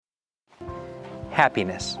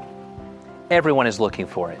happiness. Everyone is looking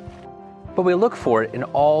for it, but we look for it in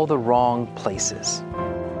all the wrong places.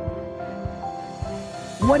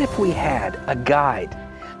 What if we had a guide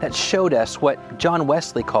that showed us what John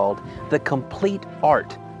Wesley called the complete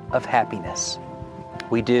art of happiness?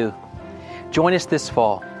 We do. Join us this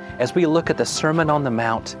fall as we look at the Sermon on the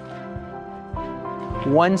Mount,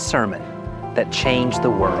 one sermon that changed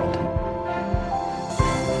the world.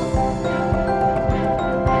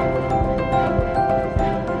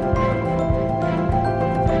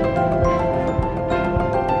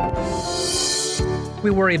 We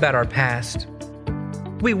worry about our past.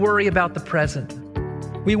 We worry about the present.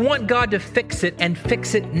 We want God to fix it and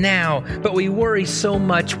fix it now, but we worry so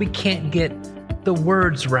much we can't get the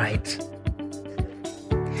words right.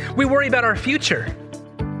 We worry about our future.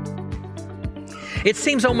 It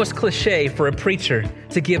seems almost cliche for a preacher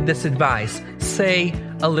to give this advice, say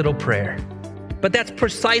a little prayer. But that's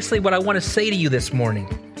precisely what I want to say to you this morning.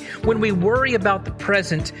 When we worry about the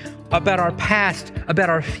present, about our past, about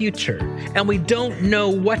our future, and we don't know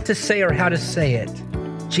what to say or how to say it,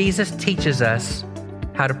 Jesus teaches us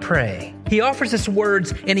how to pray. He offers us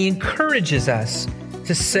words and he encourages us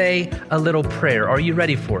to say a little prayer. Are you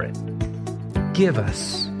ready for it? Give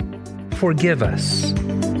us, forgive us,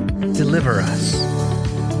 deliver us.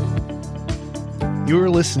 You're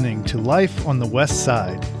listening to Life on the West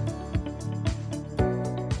Side.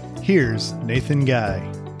 Here's Nathan Guy.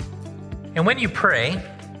 And when you pray,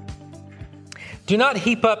 do not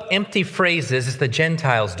heap up empty phrases as the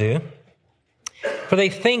Gentiles do, for they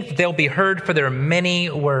think that they'll be heard for their many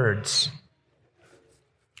words.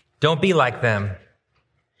 Don't be like them,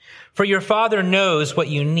 for your Father knows what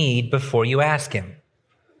you need before you ask Him.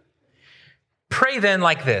 Pray then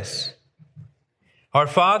like this: Our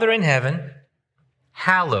Father in heaven,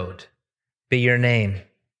 hallowed be your name.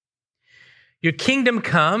 Your kingdom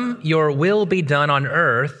come, your will be done on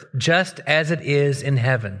earth, just as it is in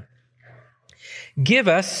heaven. Give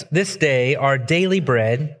us this day our daily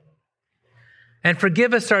bread, and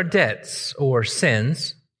forgive us our debts or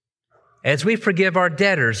sins, as we forgive our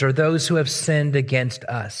debtors or those who have sinned against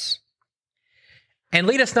us. And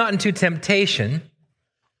lead us not into temptation,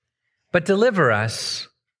 but deliver us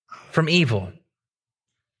from evil.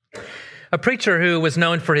 A preacher who was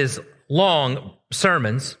known for his long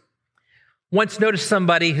sermons once noticed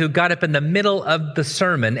somebody who got up in the middle of the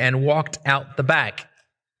sermon and walked out the back.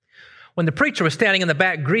 When the preacher was standing in the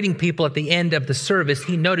back greeting people at the end of the service,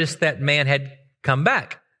 he noticed that man had come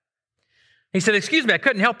back. He said, "Excuse me, I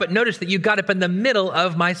couldn't help but notice that you got up in the middle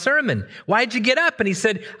of my sermon. Why'd you get up?" And he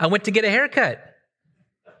said, "I went to get a haircut."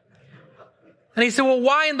 And he said, "Well,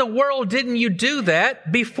 why in the world didn't you do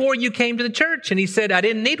that before you came to the church?" And he said, "I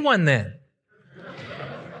didn't need one then."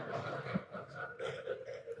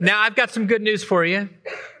 Now, I've got some good news for you.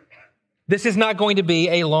 This is not going to be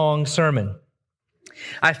a long sermon.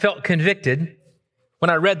 I felt convicted when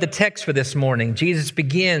I read the text for this morning. Jesus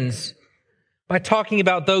begins by talking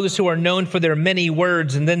about those who are known for their many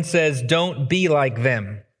words and then says, "Don't be like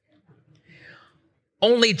them."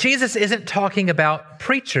 Only Jesus isn't talking about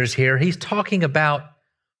preachers here. He's talking about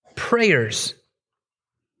prayers.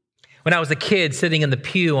 When I was a kid sitting in the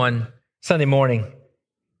pew on Sunday morning,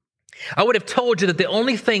 I would have told you that the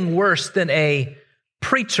only thing worse than a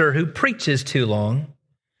preacher who preaches too long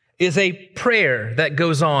is a prayer that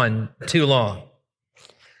goes on too long.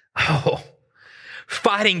 Oh,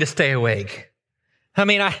 fighting to stay awake. I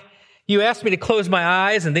mean, you asked me to close my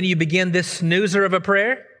eyes and then you begin this snoozer of a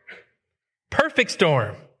prayer? Perfect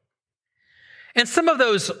storm. And some of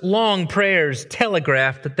those long prayers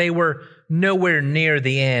telegraphed that they were nowhere near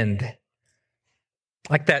the end.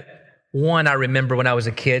 Like that one I remember when I was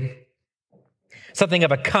a kid. Something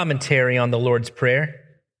of a commentary on the Lord's Prayer.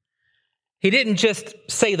 He didn't just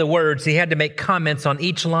say the words, he had to make comments on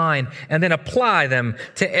each line and then apply them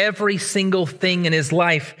to every single thing in his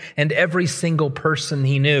life and every single person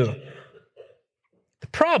he knew. The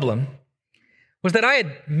problem was that I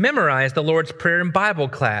had memorized the Lord's Prayer in Bible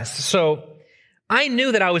class, so I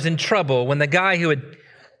knew that I was in trouble when the guy who had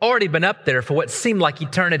already been up there for what seemed like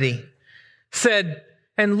eternity said,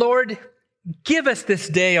 "And Lord, give us this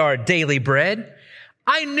day our daily bread."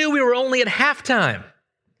 I knew we were only at halftime.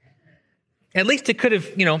 At least it could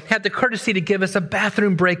have, had the courtesy to give us a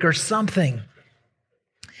bathroom break or something.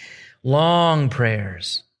 Long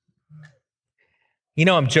prayers.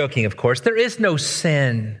 I'm joking, of course. There is no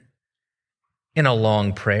sin in a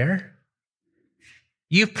long prayer.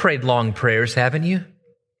 You've prayed long prayers, haven't you?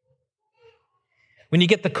 When you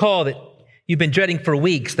get the call that you've been dreading for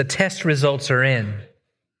weeks, the test results are in.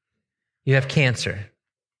 You have cancer.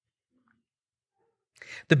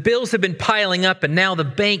 The bills have been piling up, and now the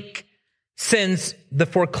bank sends the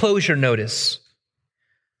foreclosure notice.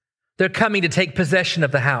 They're coming to take possession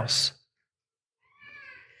of the house.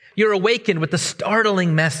 You're awakened with the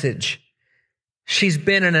startling message. She's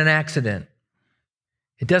been in an accident.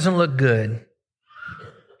 It doesn't look good.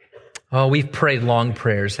 Oh, we've prayed long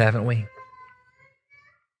prayers, haven't we?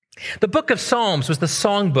 The book of Psalms was the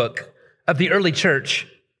songbook of the early church.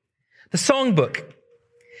 The songbook.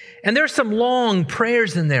 And there's some long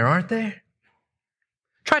prayers in there, aren't there?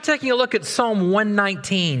 Try taking a look at Psalm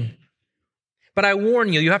 119. But I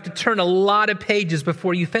warn you, you have to turn a lot of pages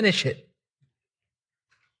before you finish it.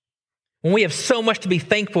 When we have so much to be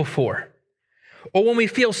thankful for, or when we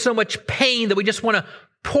feel so much pain that we just want to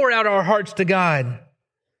pour out our hearts to God.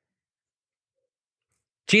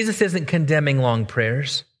 Jesus isn't condemning long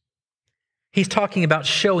prayers. He's talking about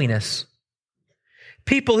showiness.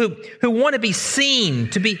 People who want to be seen,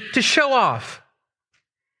 to show off.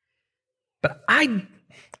 But I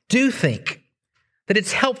do think that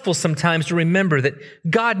it's helpful sometimes to remember that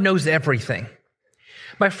God knows everything.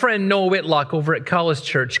 My friend Noah Whitlock over at College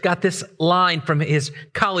Church got this line from his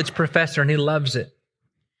college professor, and he loves it.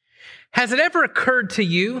 Has it ever occurred to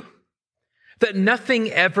you that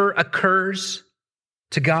nothing ever occurs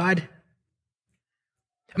to God?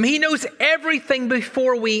 I mean, He knows everything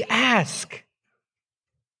before we ask.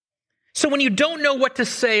 So when you don't know what to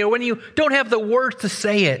say, or when you don't have the words to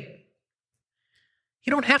say it,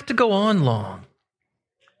 you don't have to go on long.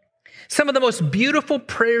 Some of the most beautiful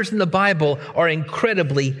prayers in the Bible are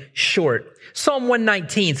incredibly short. Psalm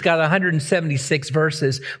 119's got 176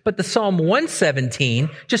 verses, but the Psalm 117,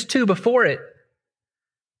 just 2 before it,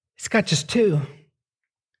 it's got just 2.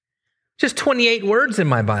 Just 28 words in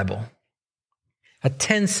my Bible. A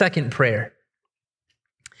 10-second prayer.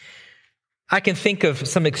 I can think of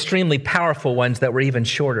some extremely powerful ones that were even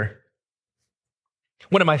shorter.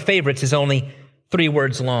 One of my favorites is only 3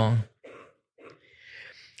 words long.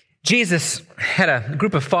 Jesus had a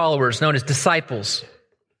group of followers known as disciples.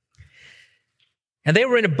 And they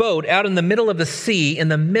were in a boat out in the middle of the sea, in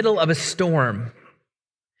the middle of a storm.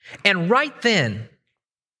 And right then,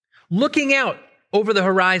 looking out over the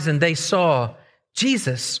horizon, they saw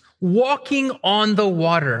Jesus walking on the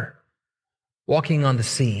water, walking on the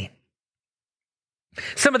sea.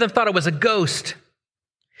 Some of them thought it was a ghost,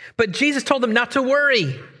 but Jesus told them not to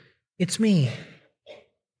worry. It's me.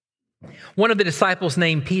 One of the disciples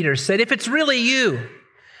named Peter said, if it's really you,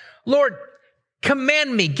 Lord,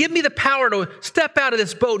 command me, give me the power to step out of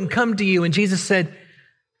this boat and come to you. And Jesus said,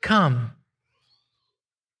 come.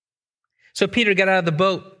 So Peter got out of the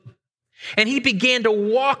boat and he began to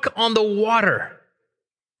walk on the water.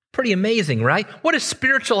 Pretty amazing, right? What a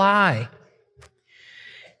spiritual high.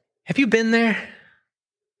 Have you been there?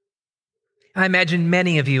 I imagine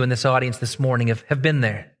many of you in this audience this morning have been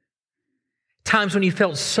there. Times when you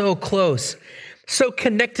felt so close, so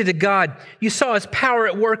connected to God. You saw His power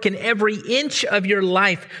at work in every inch of your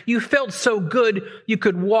life. You felt so good you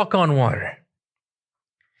could walk on water.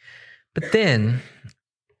 But then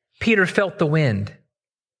Peter felt the wind.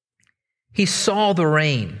 He saw the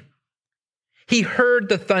rain. He heard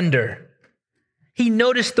the thunder. He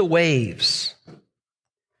noticed the waves.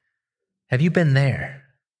 Have you been there?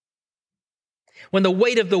 When the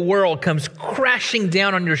weight of the world comes crashing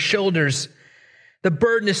down on your shoulders, the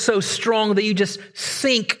burden is so strong that you just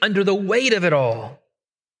sink under the weight of it all.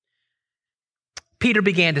 Peter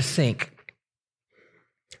began to sink.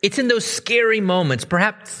 It's in those scary moments,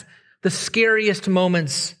 perhaps the scariest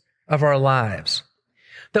moments of our lives,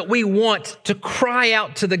 that we want to cry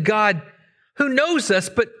out to the God who knows us,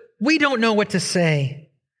 but we don't know what to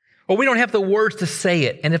say, or we don't have the words to say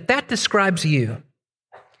it. And if that describes you,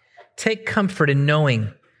 take comfort in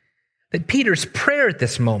knowing that Peter's prayer at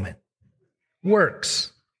this moment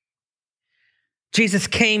works. Jesus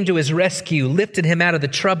came to his rescue, lifted him out of the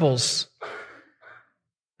troubles.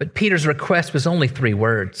 But Peter's request was only 3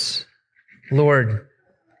 words. Lord,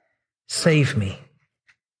 save me.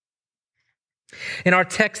 In our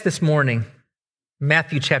text this morning,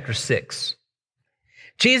 Matthew chapter 6,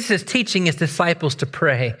 Jesus is teaching his disciples to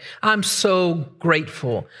pray. I'm so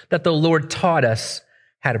grateful that the Lord taught us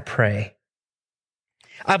how to pray.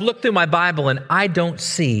 I've looked through my Bible and I don't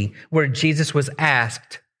see where Jesus was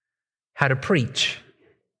asked how to preach.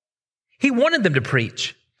 He wanted them to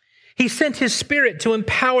preach. He sent His Spirit to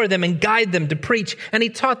empower them and guide them to preach, and He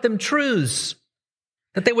taught them truths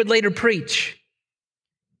that they would later preach.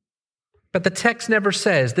 But the text never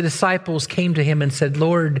says the disciples came to Him and said,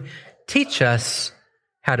 Lord, teach us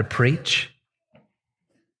how to preach.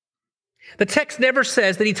 The text never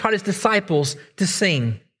says that He taught His disciples to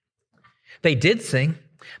sing. They did sing.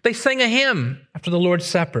 They sang a hymn after the Lord's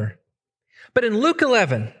Supper. But in Luke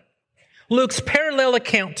 11, Luke's parallel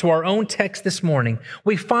account to our own text this morning,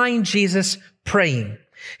 we find Jesus praying.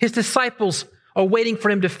 His disciples are waiting for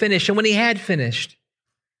him to finish, and when he had finished,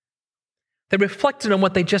 they reflected on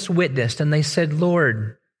what they just witnessed, and they said,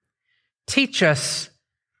 Lord, teach us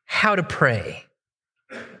how to pray.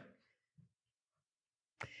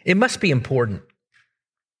 It must be important.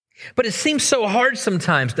 But it seems so hard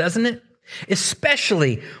sometimes, doesn't it?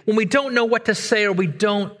 Especially when we don't know what to say or we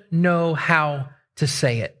don't know how to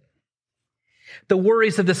say it. The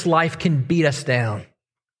worries of this life can beat us down.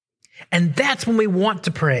 And that's when we want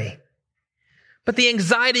to pray. But the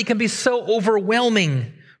anxiety can be so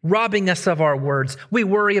overwhelming, robbing us of our words. We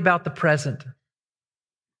worry about the present.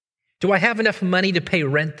 Do I have enough money to pay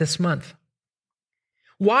rent this month?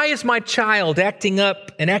 Why is my child acting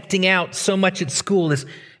up and acting out so much at school? Is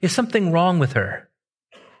something wrong with her?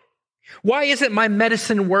 Why isn't my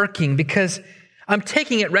medicine working? Because I'm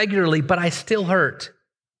taking it regularly, but I still hurt.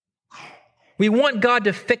 We want God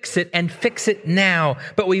to fix it and fix it now,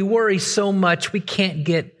 but we worry so much we can't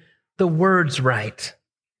get the words right.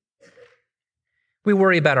 We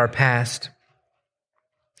worry about our past.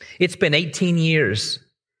 It's been 18 years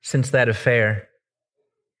since that affair.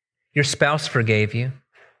 Your spouse forgave you.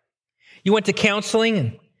 You went to counseling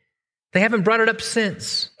and they haven't brought it up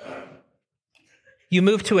since. You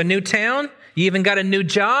moved to a new town, you even got a new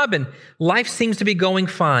job, and life seems to be going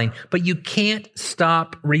fine, but you can't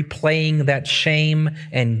stop replaying that shame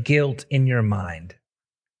and guilt in your mind.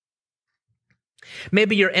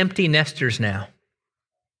 Maybe you're empty nesters now.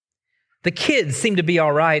 The kids seem to be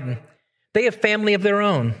all right, and they have family of their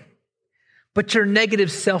own, but your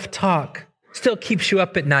negative self-talk still keeps you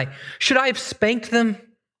up at night. Should I have spanked them?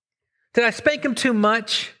 Did I spank them too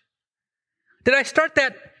much? Did I start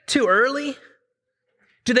that too early?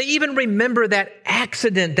 Do they even remember that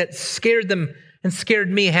accident that scared them and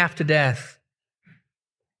scared me half to death?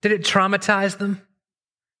 Did it traumatize them?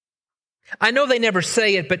 I know they never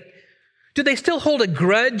say it, but do they still hold a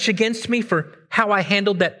grudge against me for how I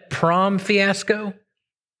handled that prom fiasco?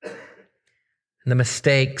 And the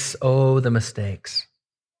mistakes, oh, the mistakes.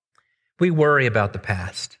 We worry about the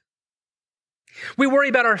past. We worry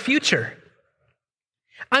about our future.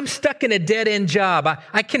 I'm stuck in a dead-end job.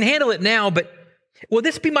 I can handle it now, but will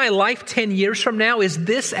this be my life 10 years from now? Is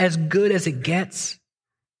this as good as it gets?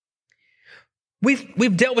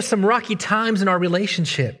 We've dealt with some rocky times in our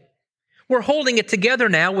relationship. We're holding it together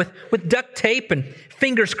now with duct tape and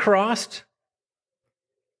fingers crossed.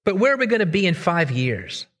 But where are we going to be in 5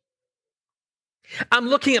 years? I'm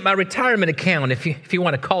looking at my retirement account, if you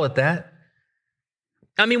want to call it that.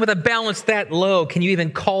 I mean, with a balance that low, can you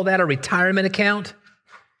even call that a retirement account?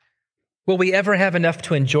 Will we ever have enough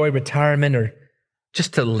to enjoy retirement or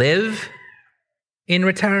just to live in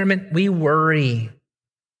retirement? We worry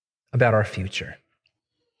about our future.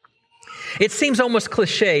 It seems almost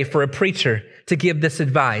cliche for a preacher to give this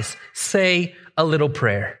advice. Say a little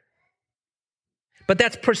prayer. But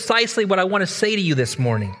that's precisely what I want to say to you this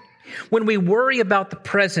morning. When we worry about the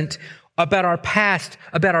present, about our past,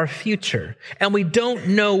 about our future, and we don't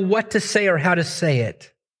know what to say or how to say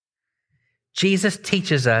it, Jesus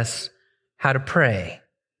teaches us how to pray.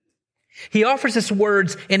 He offers us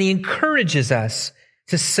words and he encourages us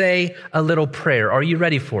to say a little prayer. Are you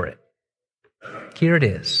ready for it? Here it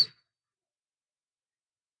is.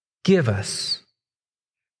 Give us,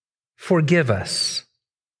 forgive us,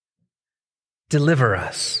 deliver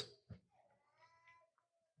us.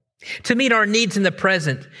 To meet our needs in the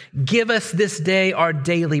present, give us this day our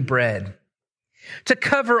daily bread. To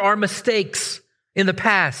cover our mistakes in the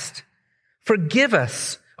past, forgive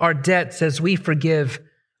us our debts as we forgive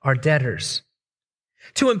our debtors.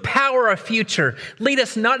 To empower our future, lead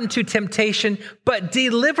us not into temptation, but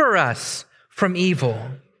deliver us from evil.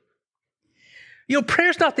 You know,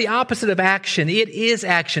 prayer's not the opposite of action. It is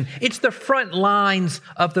action. It's the front lines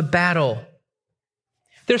of the battle.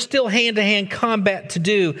 There's still hand-to-hand combat to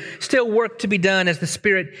do, still work to be done as the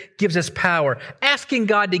Spirit gives us power. Asking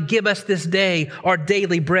God to give us this day our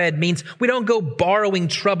daily bread means we don't go borrowing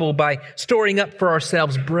trouble by storing up for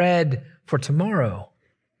ourselves bread for tomorrow.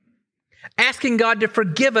 Asking God to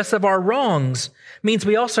forgive us of our wrongs means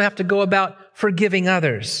we also have to go about forgiving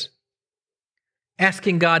others.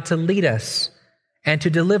 Asking God to lead us and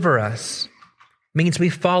to deliver us means we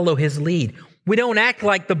follow his lead. We don't act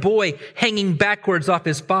like the boy hanging backwards off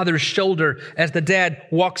his father's shoulder as the dad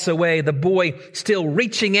walks away, the boy still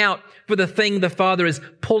reaching out for the thing the father is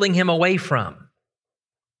pulling him away from.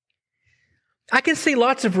 I can see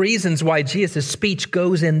lots of reasons why Jesus' speech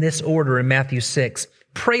goes in this order in Matthew 6.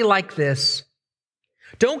 Pray like this.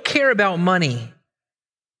 Don't care about money.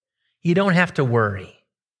 You don't have to worry.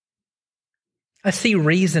 I see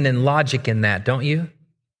reason and logic in that, don't you?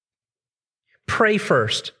 Pray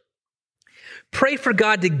first. Pray for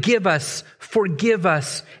God to give us, forgive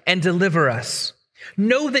us, and deliver us.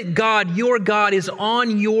 Know that God, your God, is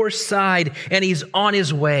on your side and He's on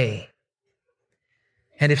His way.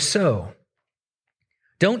 And if so,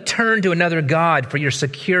 don't turn to another God for your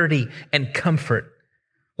security and comfort,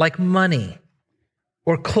 like money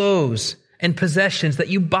or clothes and possessions that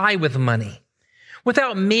you buy with money,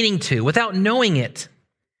 without meaning to, without knowing it.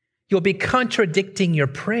 You'll be contradicting your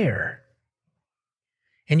prayer.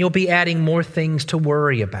 And you'll be adding more things to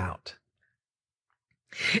worry about.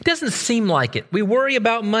 It doesn't seem like it. We worry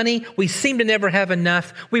about money. We seem to never have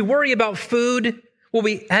enough. We worry about food. Will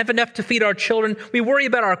we have enough to feed our children? We worry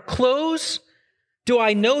about our clothes. Do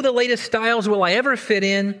I know the latest styles? Will I ever fit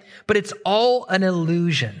in? But it's all an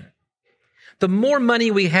illusion. The more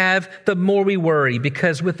money we have, the more we worry,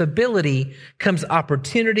 because with ability comes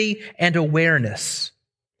opportunity and awareness.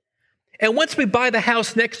 And once we buy the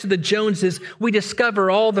house next to the Joneses, we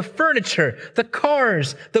discover all the furniture, the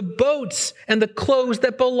cars, the boats, and the clothes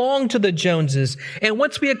that belong to the Joneses. And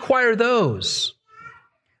once we acquire those,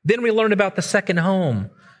 then we learn about the second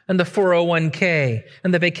home and the 401k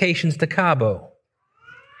and the vacations to Cabo.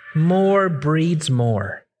 More breeds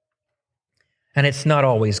more. And it's not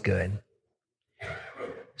always good.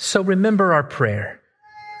 So remember our prayer.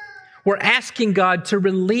 We're asking God to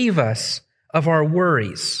relieve us of our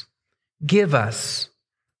worries. Give us,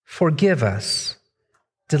 forgive us,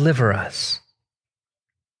 deliver us.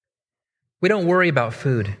 We don't worry about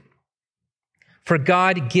food, for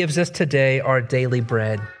God gives us today our daily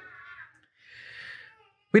bread.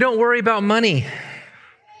 We don't worry about money,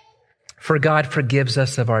 for God forgives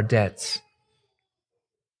us of our debts.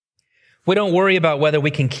 We don't worry about whether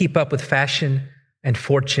we can keep up with fashion and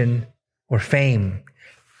fortune or fame,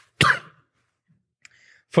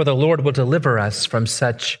 for the Lord will deliver us from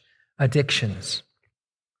such addictions.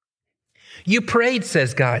 You prayed,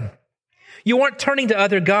 says God. You aren't turning to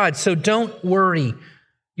other gods, so don't worry.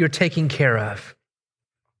 You're taken care of.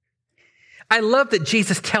 I love that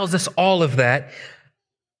Jesus tells us all of that,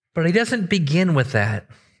 but He doesn't begin with that.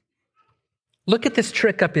 Look at this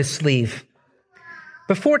trick up His sleeve.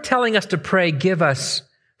 Before telling us to pray, give us,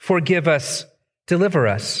 forgive us, deliver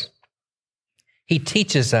us, He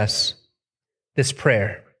teaches us this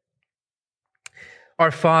prayer. Our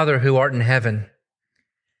Father who art in heaven,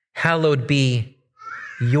 hallowed be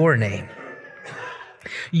your name.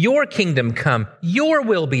 Your kingdom come, your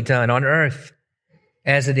will be done on earth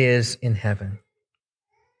as it is in heaven.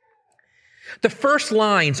 The first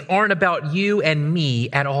lines aren't about you and me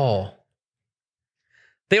at all.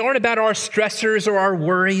 They aren't about our stressors or our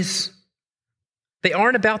worries. They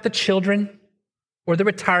aren't about the children or the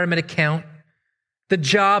retirement account, the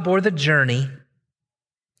job or the journey.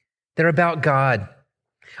 They're about God.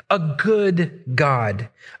 A good God,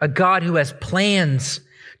 a God who has plans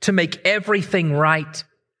to make everything right,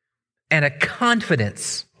 and a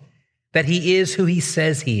confidence that He is who He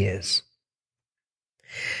says He is.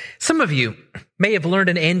 Some of you may have learned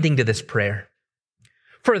an ending to this prayer.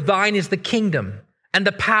 For thine is the kingdom and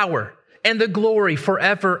the power and the glory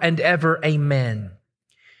forever and ever. Amen.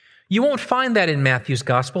 You won't find that in Matthew's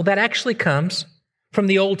gospel. That actually comes from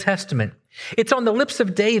the Old Testament. It's on the lips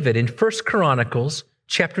of David in 1 Chronicles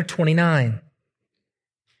chapter 29.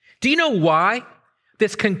 Do you know why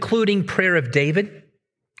this concluding prayer of David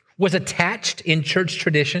was attached in church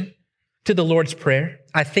tradition to the Lord's Prayer?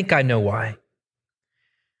 I think I know why.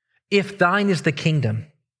 If thine is the kingdom,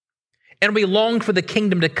 and we long for the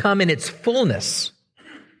kingdom to come in its fullness,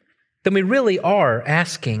 then we really are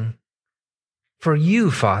asking for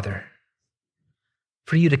you, Father,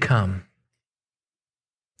 for you to come.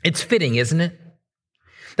 It's fitting, isn't it?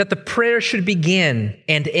 That the prayer should begin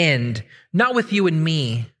and end, not with you and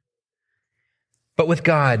me, but with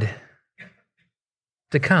God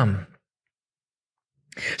to come.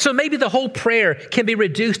 So maybe the whole prayer can be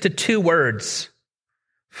reduced to two words.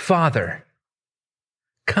 Father,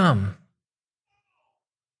 come.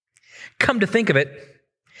 Come to think of it,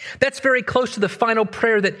 that's very close to the final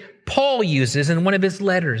prayer that Paul uses in one of his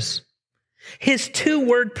letters. His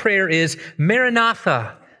two-word prayer is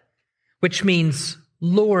Maranatha, which means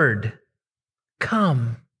Lord,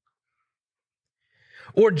 come.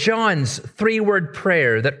 Or John's three-word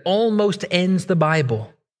prayer that almost ends the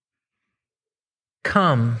Bible.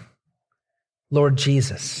 Come, Lord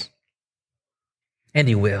Jesus. And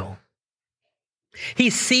He will. He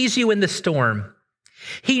sees you in the storm.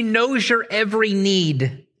 He knows your every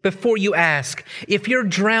need before you ask. If you're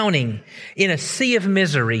drowning in a sea of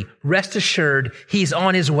misery, rest assured He's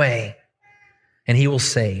on His way and He will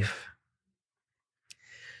save.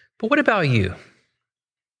 But what about you?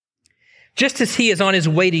 Just as he is on his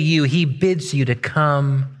way to you, he bids you to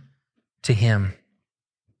come to him.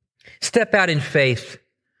 Step out in faith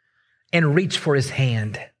and reach for his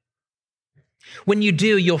hand. When you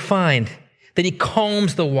do, you'll find that he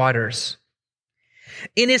calms the waters.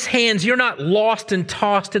 In his hands, you're not lost and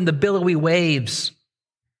tossed in the billowy waves.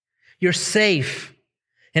 You're safe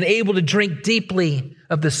and able to drink deeply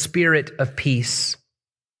of the Spirit of peace.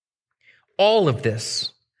 All of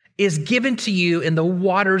this is given to you in the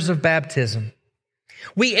waters of baptism.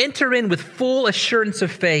 We enter in with full assurance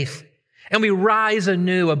of faith, and we rise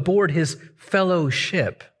anew aboard his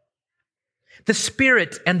fellowship. The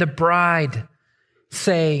Spirit and the bride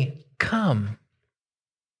say, "Come."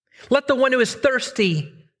 Let the one who is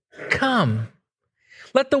thirsty come.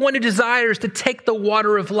 Let the one who desires to take the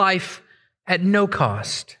water of life at no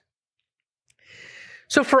cost.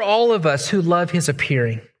 So for all of us who love his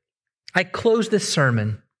appearing, I close this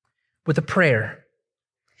sermon with a prayer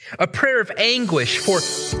of anguish for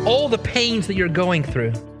all the pains that you're going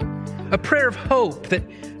through, a prayer of hope that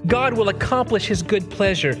God will accomplish his good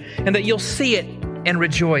pleasure and that you'll see it and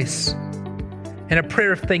rejoice, and a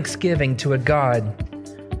prayer of thanksgiving to a God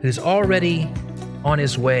who's already on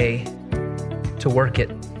his way to work it.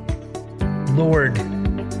 Lord,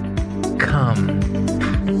 come.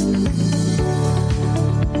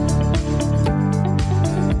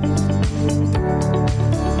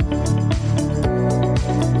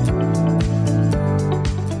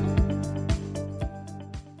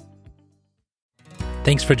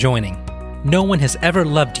 Thanks for joining. No one has ever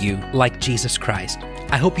loved you like Jesus Christ.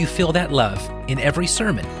 I hope you feel that love in every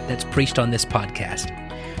sermon that's preached on this podcast.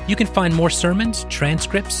 You can find more sermons,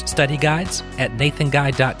 transcripts, study guides at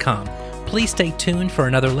nathanguy.com. Please stay tuned for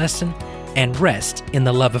another lesson and rest in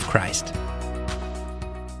the love of Christ.